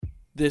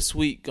This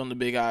week on the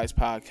Big Eyes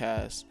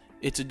podcast,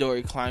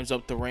 Itadori climbs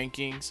up the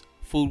rankings,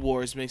 Food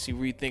Wars makes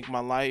me rethink my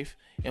life,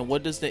 and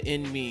what does the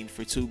end mean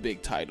for two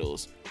big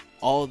titles?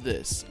 All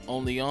this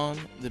only on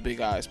the Big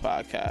Eyes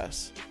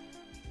podcast.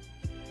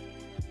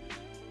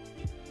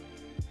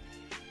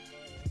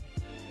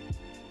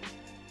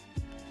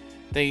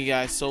 Thank you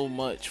guys so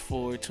much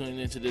for tuning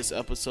into this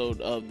episode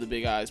of the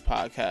Big Eyes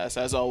podcast.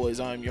 As always,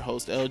 I'm your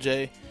host,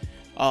 LJ.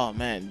 Oh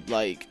man,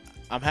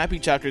 I'm happy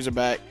chapters are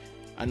back.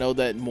 I know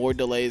that more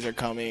delays are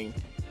coming.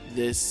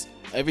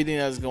 Everything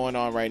that's going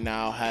on right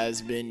now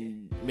has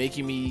been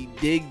making me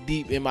dig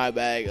deep in my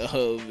bag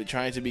of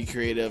trying to be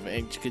creative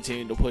and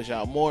continue to push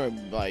out more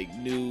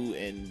new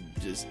and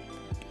just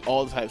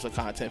all types of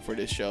content for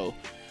this show.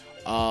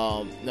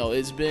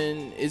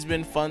 It's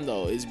been fun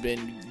though. It's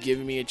been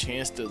giving me a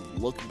chance to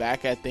look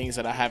back at things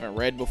that I haven't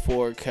read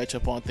before, catch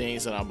up on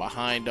things that I'm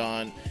behind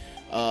on.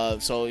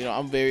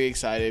 I'm very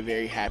excited,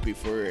 very happy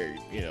for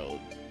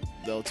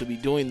to be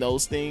doing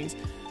those things,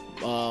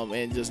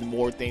 and just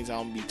more things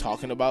I'm gonna be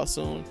talking about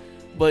soon.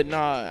 But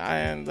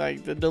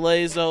the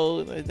delays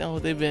though, it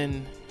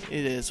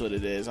is what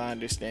it is. I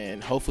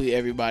understand. Hopefully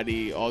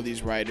everybody, all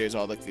these writers,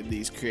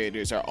 these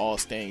creators are all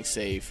staying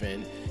safe,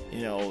 and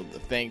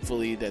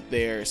thankfully that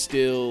they're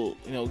still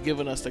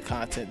giving us the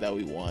content that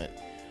we want.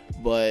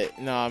 But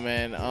but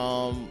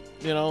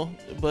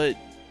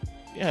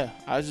yeah,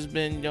 I've just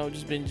been trying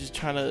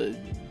to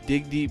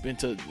dig deep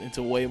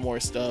into way more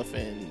stuff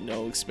and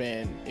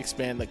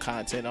expand the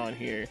content on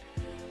here.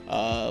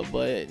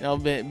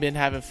 Been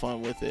having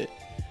fun with it.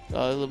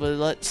 But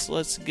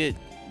let's get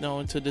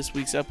into this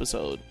week's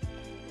episode.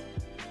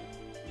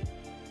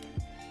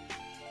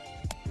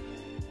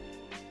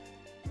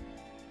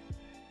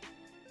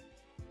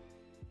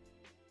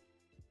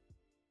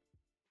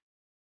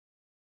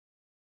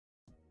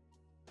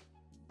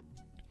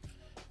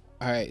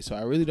 Alright, so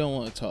I really don't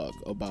want to talk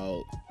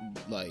about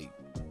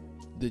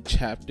the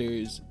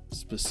chapters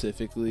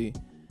specifically,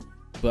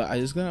 but I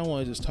just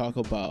want to talk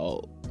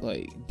about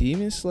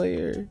Demon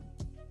Slayer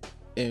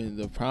and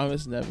The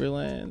Promised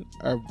Neverland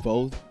are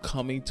both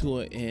coming to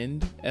an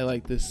end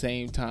at the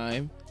same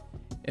time,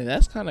 and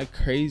that's kind of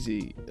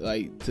crazy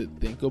to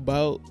think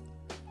about,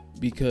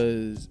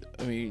 because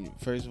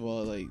first of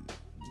all they're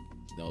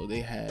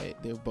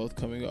both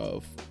coming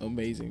off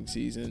amazing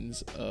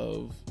seasons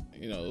of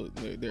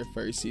their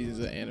first seasons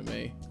of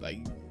anime,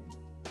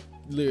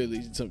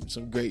 literally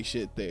some great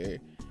shit there.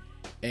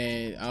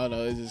 And I don't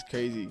know, it's just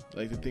crazy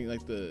to think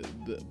the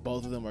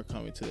both of them are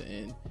coming to the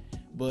end.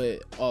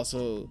 But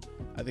also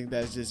I think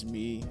that's just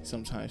me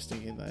sometimes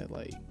thinking that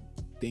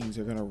things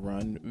are gonna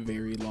run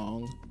very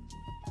long,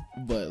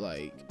 but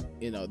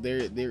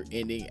they're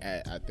ending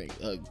at I think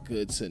a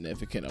good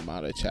significant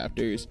amount of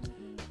chapters.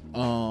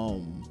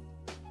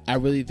 I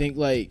really think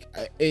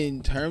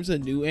in terms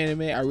of new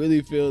anime, I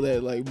really feel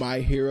that My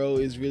Hero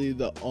is really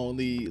the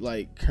only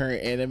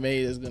current anime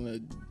that's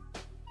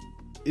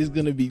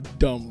gonna be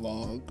dumb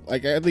long. I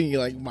think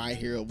My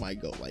Hero might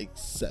go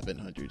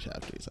 700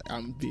 chapters.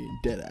 I'm being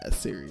dead ass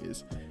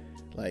serious.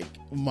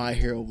 My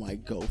Hero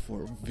might go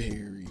for a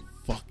very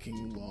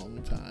fucking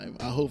long time.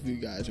 I hope you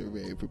guys are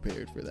very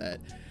prepared for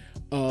that.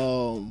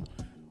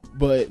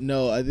 But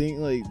no, I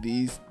think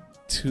these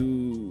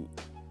two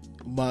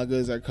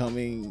mangas are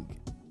coming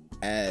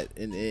at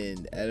an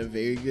end at a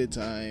very good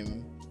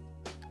time.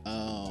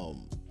 I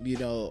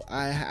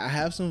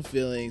have some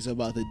feelings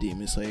about the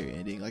Demon Slayer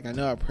ending. I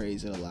know I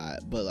praise it a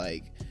lot, but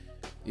I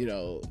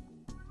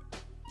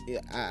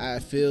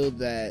feel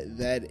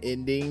that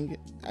ending,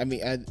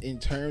 in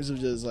terms of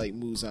just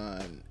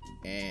Muzan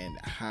and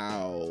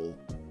how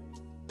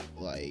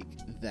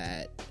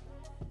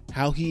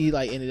how he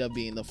ended up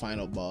being the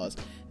final boss,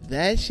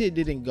 that shit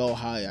didn't go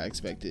how I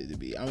expected it to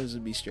be. I'm just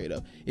gonna be straight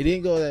up. It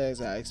didn't go as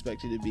I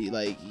expected it to be.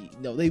 They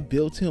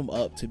built him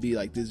up to be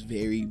this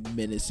very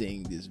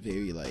menacing, this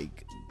very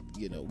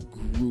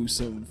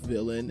gruesome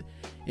villain,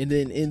 and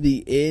then in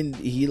the end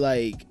he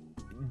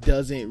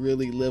doesn't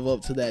really live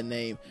up to that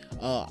name.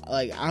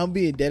 I'm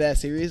being dead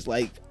ass serious.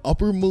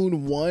 Upper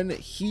Moon 1,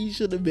 he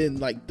should have been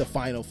the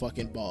final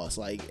fucking boss.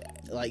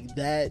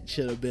 That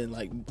should have been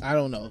I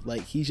don't know,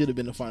 he should have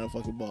been the final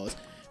fucking boss,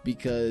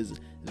 because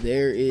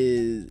there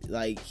is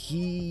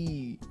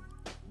he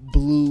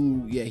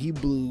blew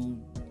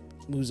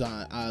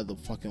Muzan out of the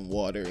fucking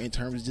water in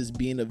terms of just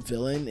being a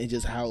villain, and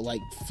just how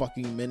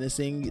fucking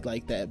menacing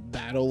that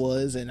battle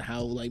was, and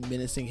how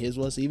menacing his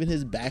was. Even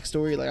his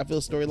backstory, I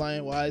feel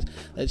storyline wise,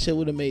 that shit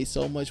would have made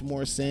so much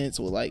more sense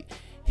with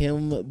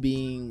him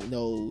being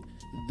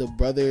the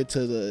brother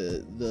to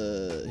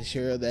the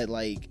Shira, that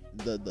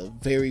the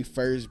very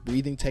first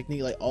breathing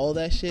technique, all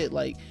that shit,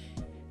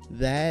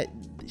 that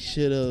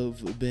should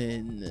have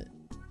been,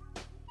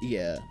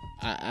 yeah.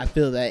 I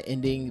feel that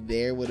ending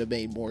there would have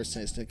made more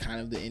sense than kind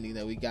of the ending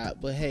that we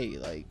got. But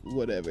hey,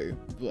 whatever.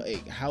 But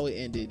how it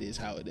ended is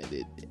how it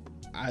ended.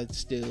 I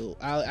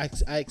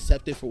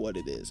accept it for what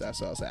it is.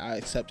 That's all I'll say. I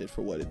accept it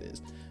for what it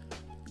is.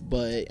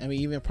 But I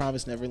mean, even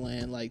Promised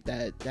Neverland, like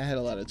that had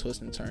a lot of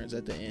twists and turns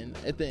at the end.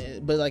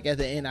 But like at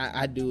the end,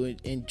 I do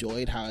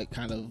enjoyed how it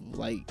kind of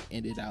like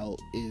ended out.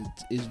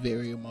 It's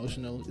very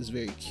emotional. It's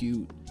very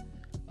cute.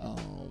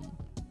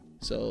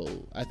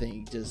 So I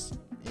think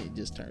it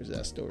just turns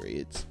that story.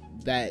 It's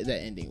that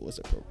ending was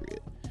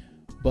appropriate.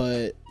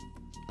 But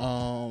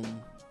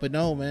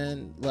no,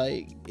 man,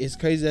 like it's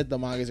crazy that the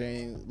mangas are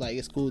ending. Like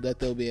it's cool that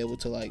they'll be able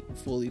to like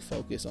fully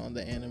focus on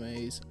the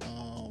animes.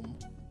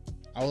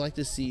 I would like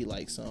to see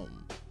like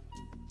some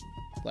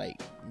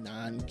like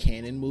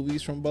non-canon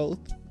movies from both.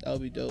 That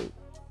would be dope.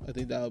 I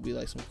think that would be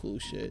like some cool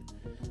shit.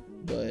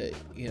 But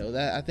you know,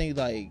 that I think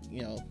like,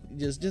 you know,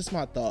 just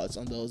my thoughts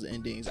on those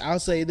endings. I'll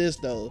say this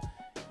though,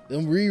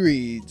 them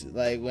rereads,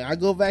 like when I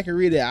go back and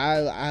read it,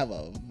 I have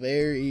a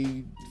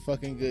very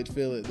fucking good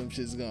feeling them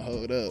shit's gonna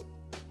hold up.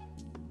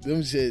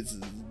 Them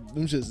shits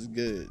is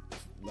good.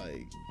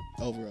 Like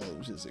overall,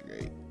 them shits are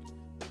great.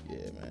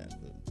 Yeah, man,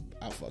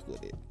 I'll fuck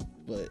with it.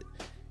 But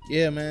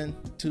yeah, man,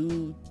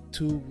 two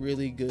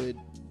really good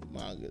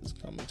mangas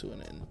coming to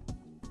an end.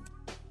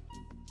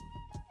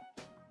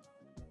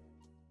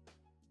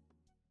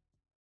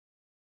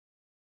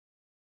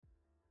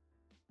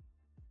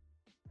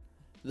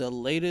 The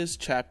latest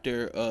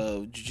chapter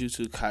of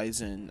Jujutsu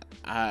Kaisen,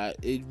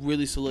 it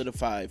really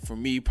solidified for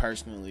me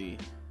personally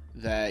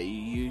that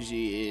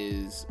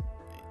Yuji is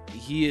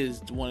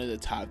one of the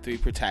top 3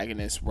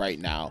 protagonists right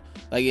now.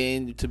 Like,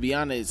 and to be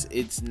honest,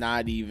 it's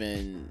not, I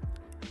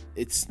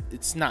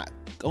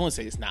won't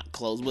say it's not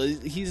close, but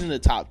he's in the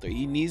top 3.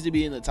 He needs to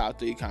be in the top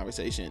 3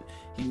 conversation.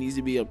 He needs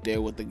to be up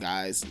there with the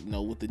guys, you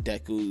know, with the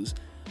Dekus,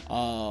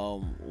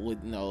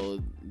 with, you know,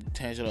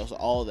 Tanjiros,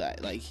 all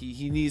that. Like,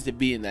 he needs to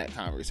be in that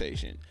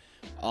conversation.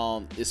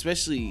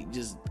 Especially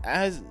just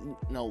as, you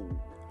know,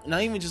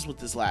 not even just with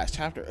this last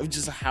chapter, of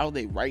just how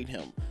they write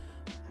him.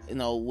 You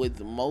know,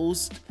 with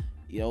most,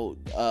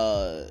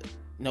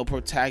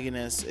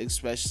 protagonists,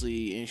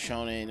 especially in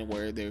shonen,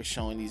 where they're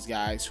showing these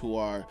guys who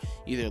are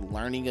either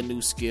learning a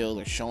new skill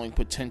or showing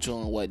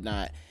potential and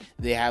whatnot.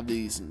 They have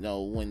these, you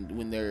know,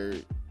 when they're,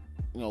 you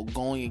know,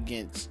 going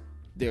against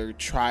their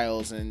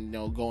trials and, you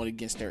know, going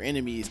against their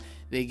enemies,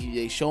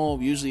 they show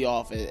them usually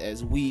off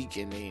as weak,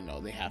 and they, you know,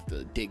 they have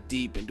to dig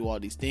deep and do all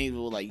these things.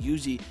 But like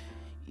usually,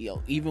 you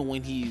know, even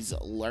when he's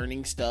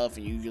learning stuff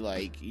and you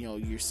like, you know,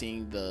 you're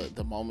seeing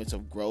the moments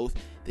of growth,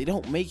 they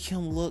don't make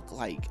him look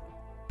like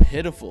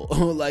pitiful.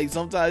 Like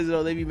sometimes, you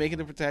know, they be making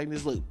the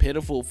protagonist look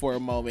pitiful for a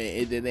moment,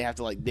 and then they have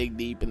to like dig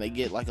deep and they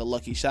get like a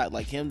lucky shot.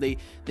 Like him, they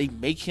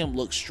make him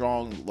look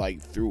strong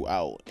like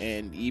throughout,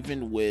 and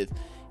even with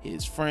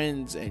his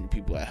friends and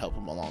people that help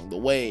him along the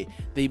way,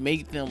 they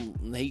make him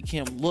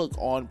look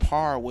on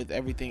par with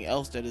everything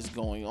else that is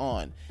going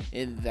on,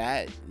 and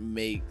that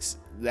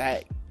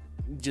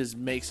just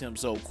makes him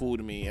so cool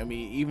to me. I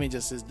mean, even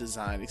just his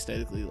design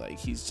aesthetically, like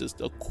he's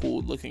just a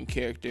cool looking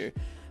character.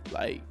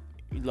 Like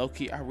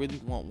low-key, I really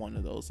want one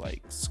of those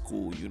like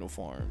school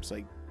uniforms,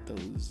 like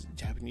those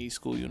Japanese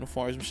school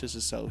uniforms, which is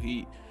just so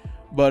heat.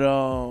 But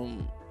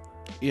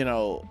in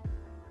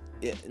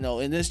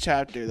this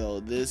chapter though,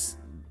 this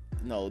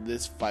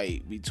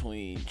fight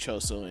between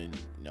Choso and,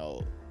 you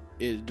know,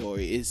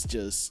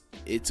 Itadori,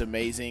 it's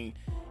amazing.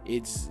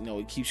 It's, you know,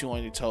 it keeps you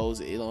on your toes.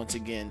 It, once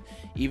again,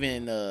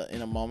 even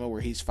in a moment where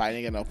he's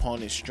fighting an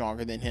opponent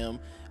stronger than him,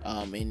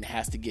 and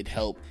has to get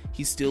help,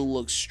 he still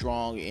looks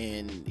strong,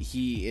 and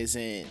he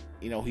isn't,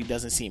 you know, he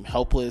doesn't seem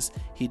helpless.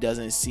 He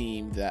doesn't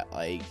seem that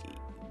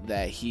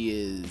he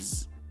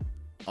is,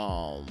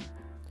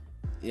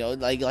 you know,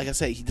 like I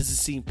said, he doesn't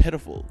seem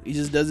pitiful. He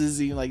just doesn't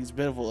seem like he's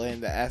pitiful,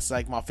 and that's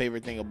like my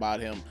favorite thing about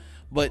him.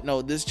 But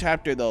no, this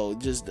chapter though,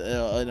 just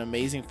an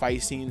amazing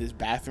fight scene. This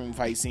bathroom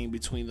fight scene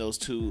between those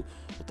two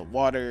with the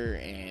water,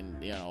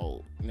 and you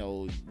know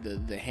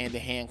the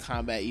hand-to-hand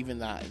combat, even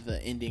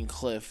the ending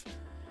cliff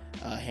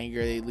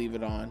hanger they leave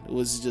it on. It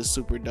was just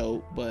super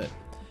dope. But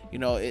you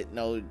know,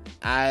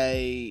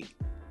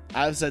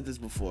 I've said this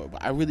before,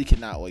 but I really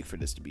cannot wait for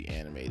this to be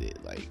animated.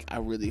 Like I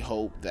really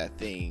hope that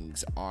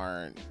things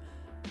aren't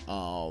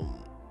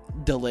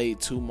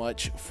delayed too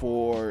much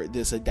for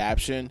this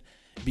adaptation,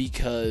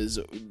 because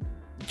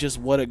just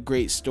what a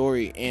great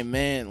story. And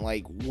man,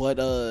 like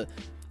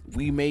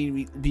we may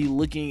be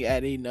looking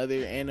at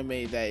another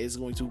anime that is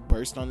going to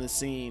burst on the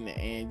scene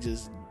and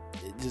just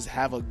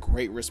have a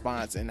great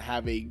response and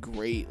have a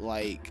great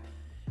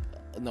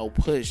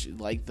push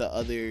like the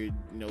other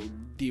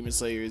Demon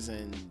Slayers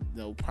and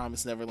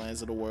Promised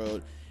Neverlands of the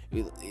world.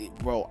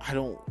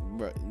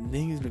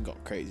 Niggas been going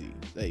crazy.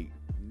 Like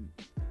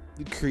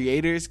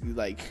creators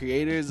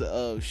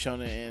of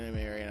shonen anime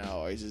right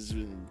now are just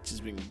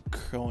been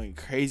growing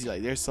crazy.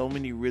 Like there's so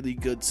many really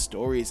good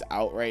stories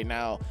out right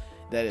now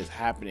that is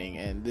happening,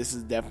 and this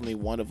is definitely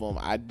one of them.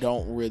 I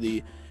don't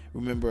really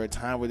remember a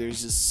time where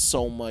there's just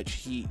so much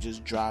heat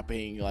just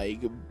dropping like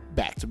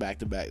back to back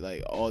to back,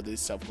 like all this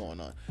stuff going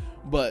on.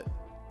 But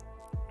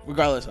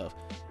regardless of,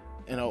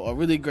 a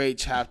really great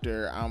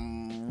chapter.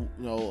 I'm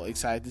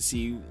excited to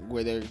see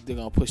where they're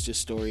gonna push this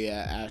story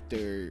at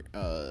after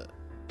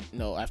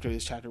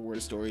this chapter, where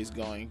the story is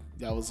going.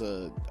 That was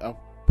a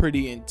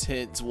pretty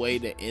intense way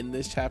to end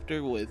this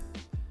chapter, with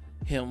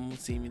him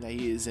seeming that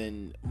he is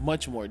in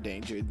much more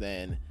danger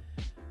than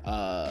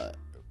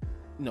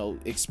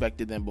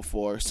expected than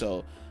before.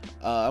 So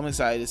I'm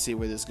excited to see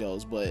where this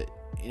goes. But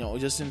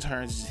just in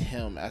terms of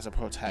him as a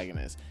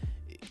protagonist,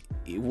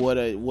 what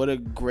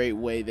a great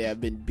way they have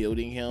been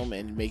building him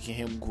and making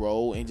him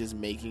grow and just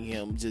making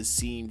him just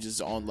seem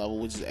just on level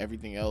with just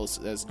everything else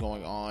that's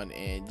going on,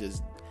 and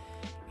just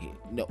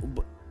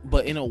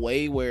but in a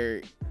way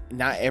where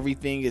not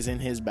everything is in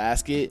his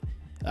basket.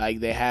 Like,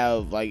 they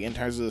have, like, in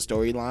terms of the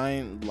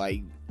storyline,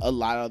 like, a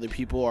lot of other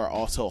people are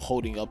also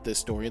holding up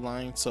this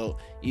storyline. So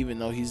even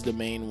though he's the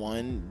main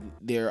one,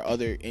 there are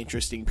other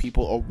interesting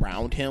people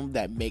around him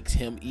that makes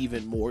him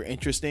even more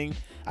interesting.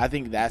 I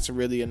think that's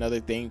really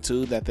another thing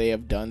too that they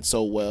have done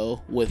so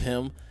well with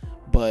him.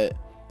 But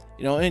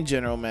in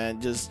general,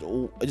 man, just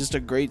a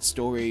great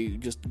story,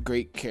 just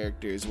great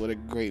characters. What a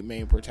great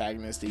main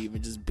protagonist to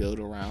even just build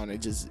around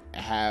and just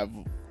have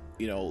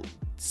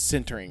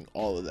centering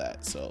all of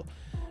that. So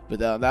but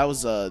that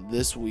was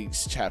this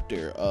week's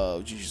chapter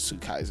of Jujutsu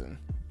Kaisen.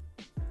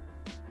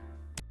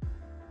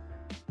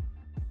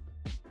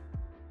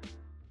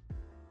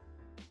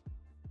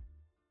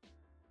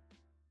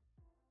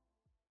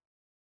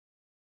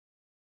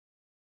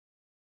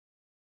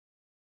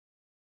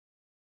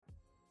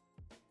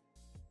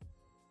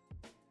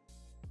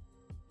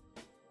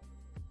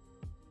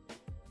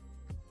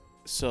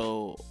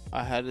 So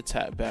I had to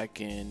tap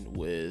back in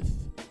with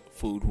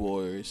Food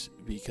Wars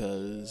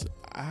because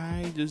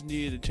I just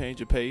needed to change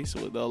the pace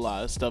with a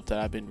lot of stuff that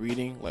I've been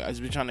reading. Like,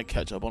 I've been trying to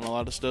catch up on a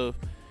lot of stuff,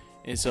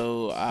 and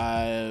so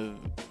I've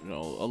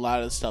a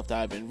lot of stuff that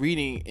I've been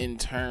reading in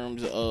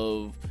terms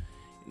of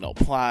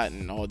plot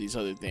and all these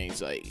other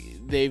things, like,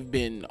 they've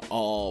been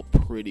all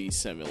pretty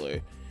similar.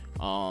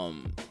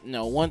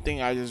 One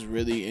thing I just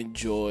really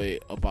enjoy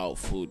about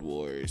Food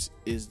Wars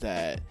is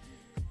that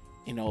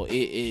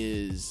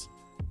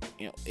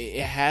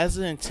it has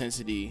an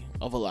intensity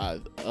of a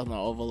lot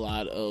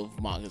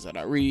of mangas that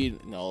I read.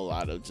 A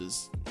lot of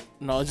just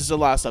a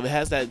lot of stuff. It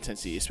has that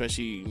intensity,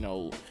 especially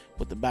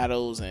with the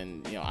battles.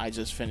 And I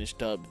just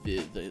finished up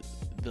the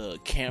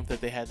camp that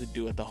they had to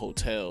do at the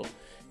hotel.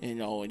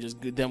 And just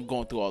them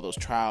going through all those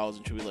trials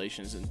and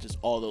tribulations and just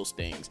all those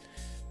things.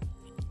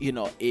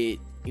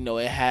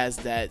 It has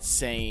that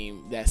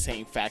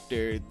same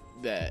factor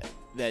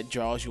that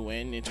draws you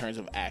in terms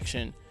of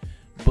action.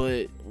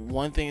 But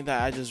one thing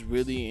that I just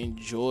really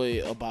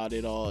enjoy about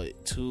it all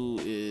too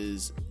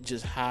is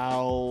just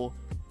how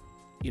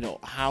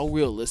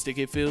realistic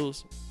it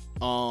feels.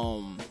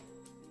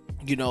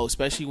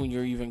 Especially when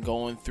you're even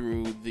going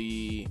through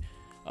the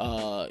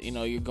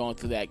you're going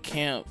through that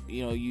camp,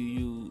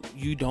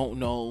 you don't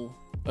know,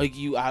 like,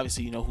 you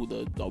obviously who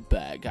the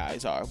bad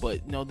guys are, but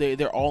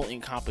they're all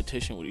in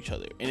competition with each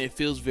other, and it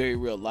feels very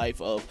real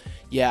life of,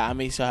 I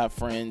may still have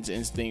friends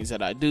and things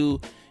that I do,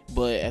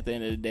 but at the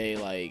end of the day,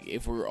 like,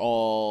 if we're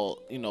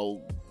all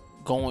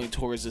going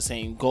towards the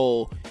same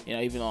goal,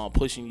 even though I'm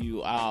pushing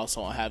you, I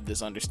also have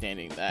this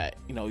understanding that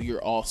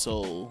you're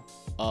also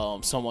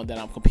someone that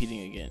I'm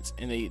competing against,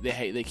 and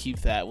they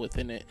keep that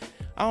within it.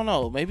 I don't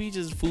know, maybe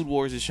just Food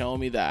Wars is showing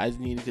me that I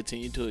need to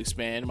continue to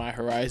expand my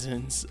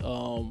horizons.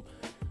 I've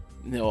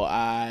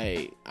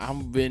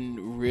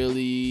been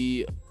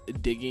really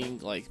digging,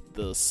 like,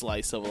 the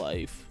slice of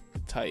life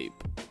type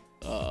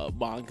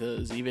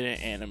mangas, even in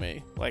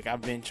anime. Like,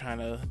 I've been trying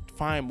to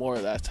find more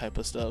of that type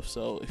of stuff.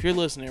 So if you're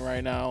listening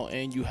right now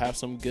and you have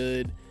some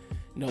good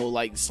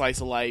like slice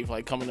of life,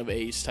 like coming of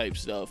age type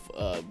stuff,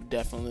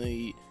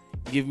 definitely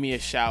give me a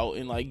shout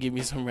and like give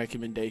me some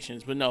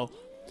recommendations. But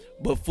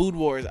Food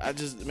Wars,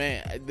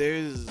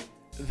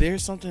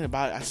 there's something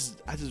about it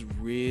I just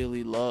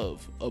really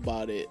love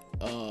about it.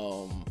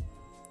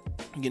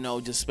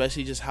 Just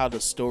especially just how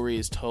the story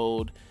is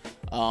told.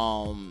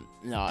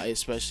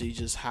 Especially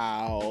just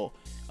how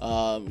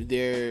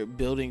they're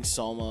building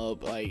Soma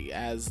up, like,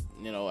 as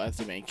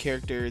the main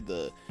character.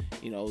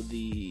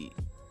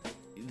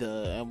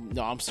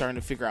 I'm starting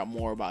to figure out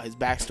more about his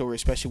backstory,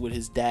 especially with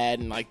his dad,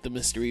 and like the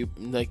mystery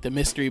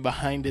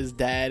behind his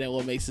dad and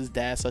what makes his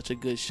dad such a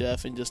good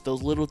chef, and just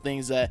those little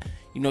things that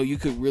you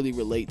could really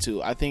relate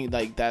to. I think,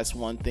 like, that's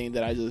one thing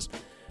that I just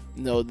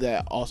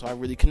that also I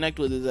really connect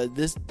with, is that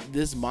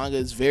this manga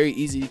is very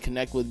easy to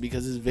connect with,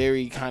 because it's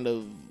very kind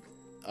of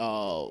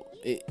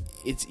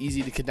it's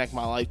easy to connect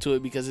my life to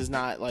it, because it's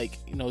not like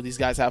these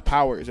guys have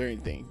powers or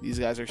anything. These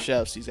guys are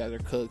chefs, these guys are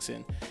cooks,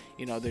 and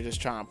they're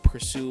just trying to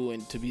pursue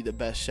and to be the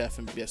best chef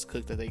and best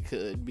cook that they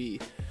could be.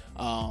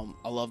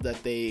 I love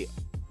that they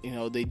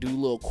they do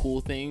little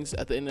cool things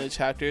at the end of the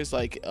chapters,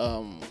 like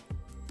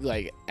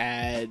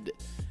add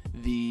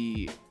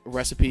the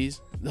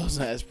recipes.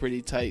 That's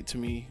pretty tight to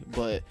me.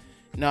 But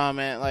nah,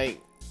 man,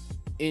 like,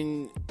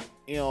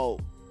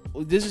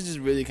 this is just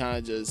really kind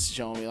of just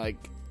showing me,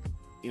 like,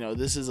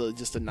 this is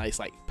just a nice,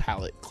 like,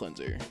 palate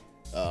cleanser.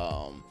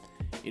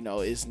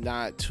 It's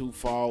not too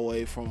far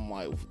away from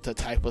like the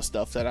type of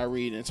stuff that I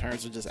read in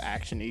terms of just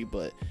action-y,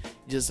 but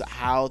just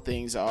how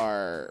things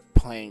are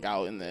playing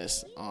out in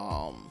this.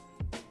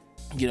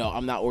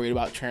 I'm not worried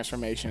about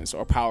transformations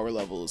or power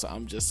levels.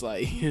 I'm just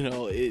like,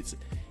 it's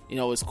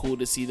cool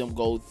to see them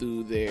go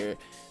through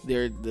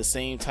the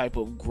same type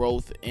of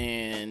growth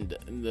and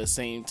the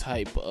same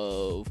type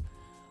of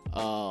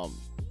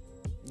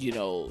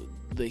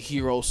the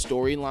hero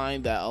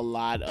storyline that a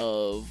lot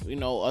of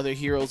other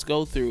heroes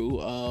go through,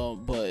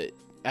 but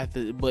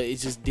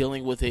it's just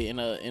dealing with it in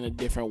a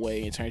different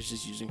way, in terms of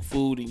just using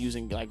food and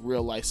using like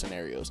real life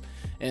scenarios.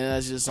 And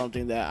that's just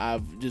something that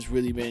I've just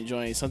really been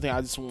enjoying. Something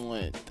I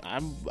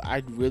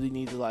really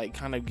need to like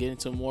kind of get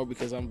into more,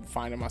 because I'm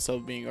finding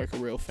myself being like a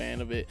real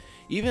fan of it.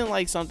 Even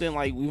like something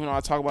like, even though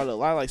I talk about it a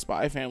lot, like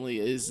Spy Family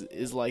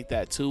is like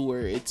that too,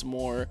 where it's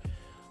more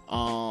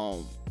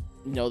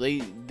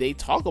they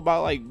talk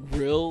about like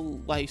real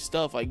life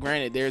stuff. Like,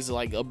 granted, there's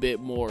like a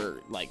bit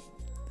more like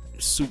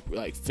super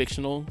like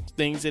fictional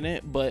things in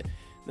it, but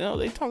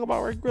they talk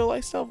about like real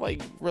life stuff,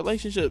 like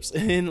relationships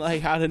and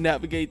like how to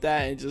navigate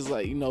that, and just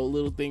like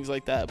little things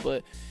like that.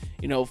 But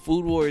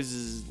Food Wars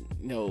is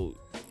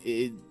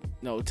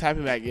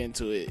tapping back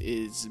into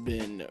it's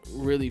been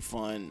really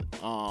fun.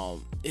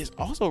 It's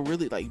also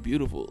really like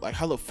beautiful, like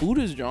how the food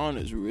is drawn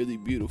is really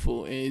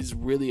beautiful and it's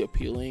really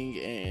appealing.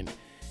 And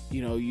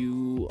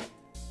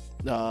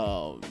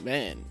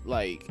man,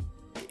 like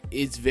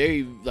it's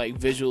very like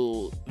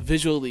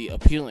visually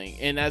appealing,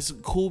 and that's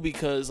cool,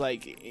 because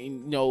like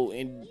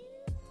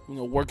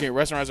working in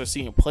restaurants or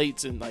seeing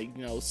plates and like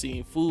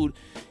seeing food,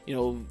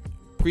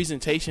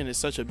 presentation is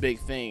such a big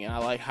thing. And I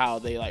like how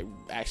they like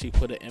actually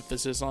put an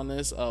emphasis on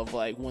this, of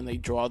like when they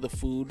draw the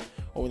food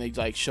or when they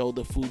like show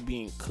the food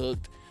being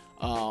cooked,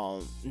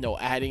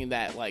 adding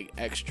that like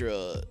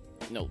extra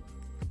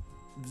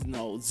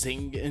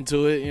zing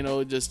into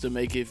it, just to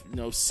make it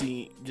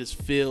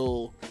just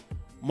feel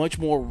much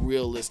more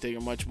realistic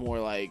and much more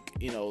like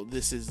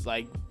this is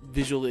like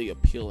visually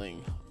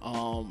appealing.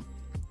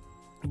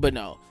 But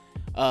no,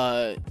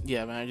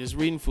 yeah, man, just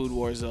reading Food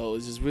Wars though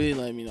is just really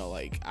letting me know,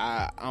 like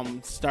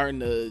I'm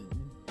starting to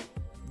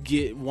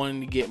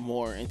wanting to get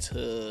more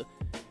into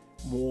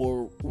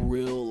more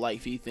real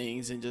lifey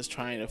things, and just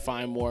trying to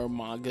find more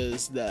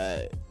mangas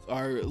that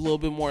are a little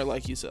bit more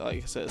like I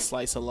said,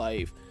 slice of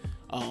life,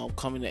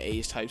 coming to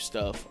age type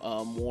stuff,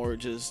 more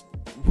just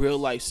real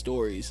life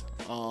stories.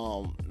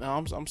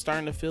 I'm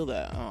starting to feel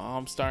that.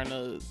 I'm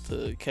starting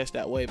to catch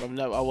that wave.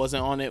 I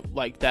wasn't on it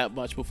like that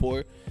much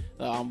before.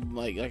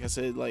 Like I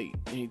said, like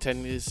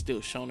technically it's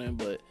still shonen,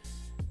 but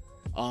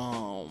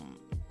I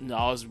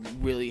was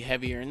really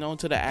heavier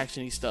into the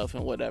actiony stuff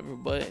and whatever.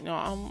 But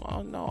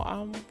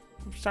I'm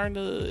starting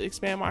to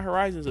expand my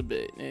horizons a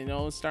bit. I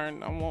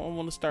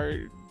want to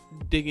start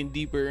digging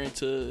deeper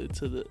into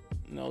the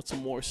to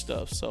more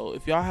stuff. So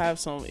if y'all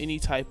have any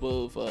type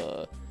of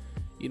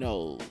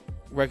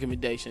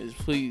recommendations,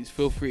 please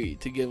feel free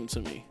to give them to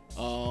me.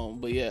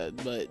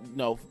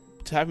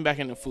 Tapping back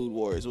into Food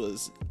Wars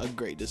was a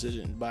great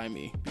decision by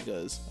me,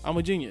 because I'm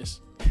a genius.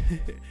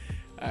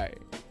 All right.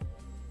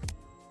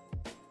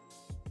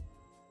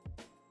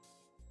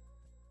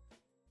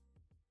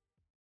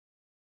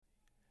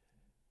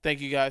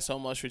 Thank you guys so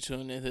much for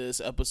tuning into this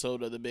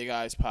episode of the Big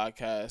Eyes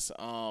Podcast.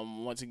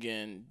 Once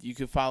again, you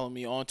can follow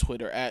me on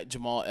Twitter at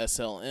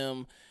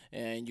JamalSLM,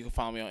 and you can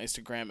follow me on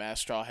Instagram at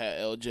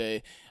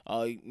StrawHatLJ.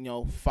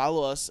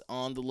 Follow us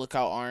on the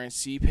Lookout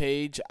RNC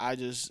page. I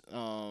just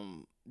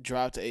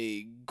dropped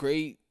a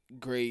great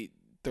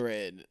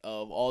thread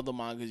of all the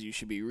mangas you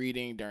should be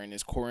reading during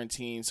this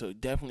quarantine, so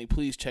definitely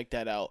please check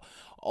that out.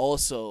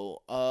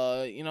 Also,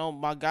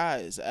 my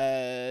guys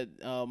at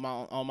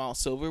Mount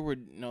Silver, we're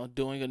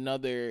doing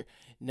another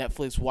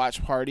Netflix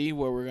watch party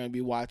where we're going to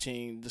be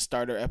watching the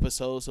starter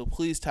episode, so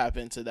please tap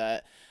into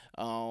that.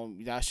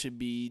 That should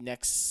be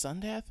next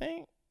Sunday, I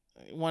think.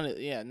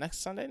 Next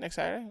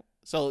Saturday.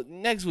 So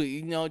next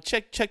week,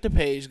 check the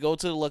page, go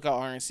to the Lookout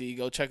RNC,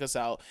 go check us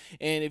out.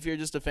 And if you're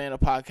just a fan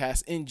of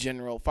podcasts in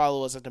general,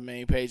 follow us at the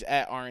main page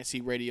at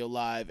RNC Radio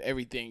Live,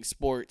 everything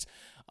sports.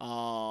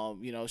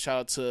 Shout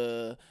out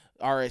to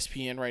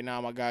RSPN right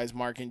now, my guys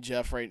Mark and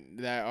Jeff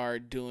that are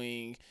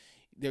doing,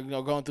 they're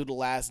going through the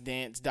Last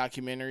Dance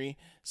documentary.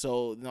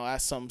 So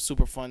that's something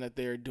super fun that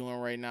they're doing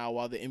right now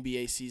while the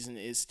NBA season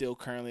is still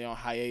currently on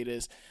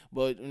hiatus.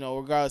 But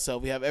regardless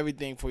of, we have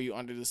everything for you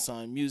under the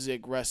sun: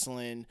 music,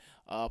 wrestling,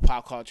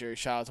 pop culture.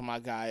 Shout out to my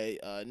guy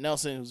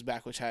Nelson, who's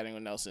back with Chatting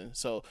with Nelson.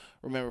 So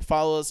remember,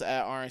 follow us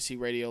at RNC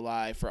Radio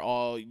Live for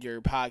all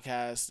your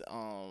podcasts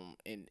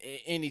and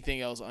anything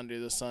else under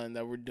the sun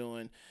that we're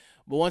doing.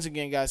 But once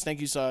again, guys, thank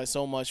you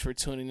so much for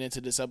tuning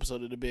into this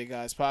episode of the Big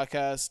Guys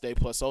Podcast. Stay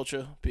plus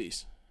ultra.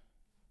 Peace.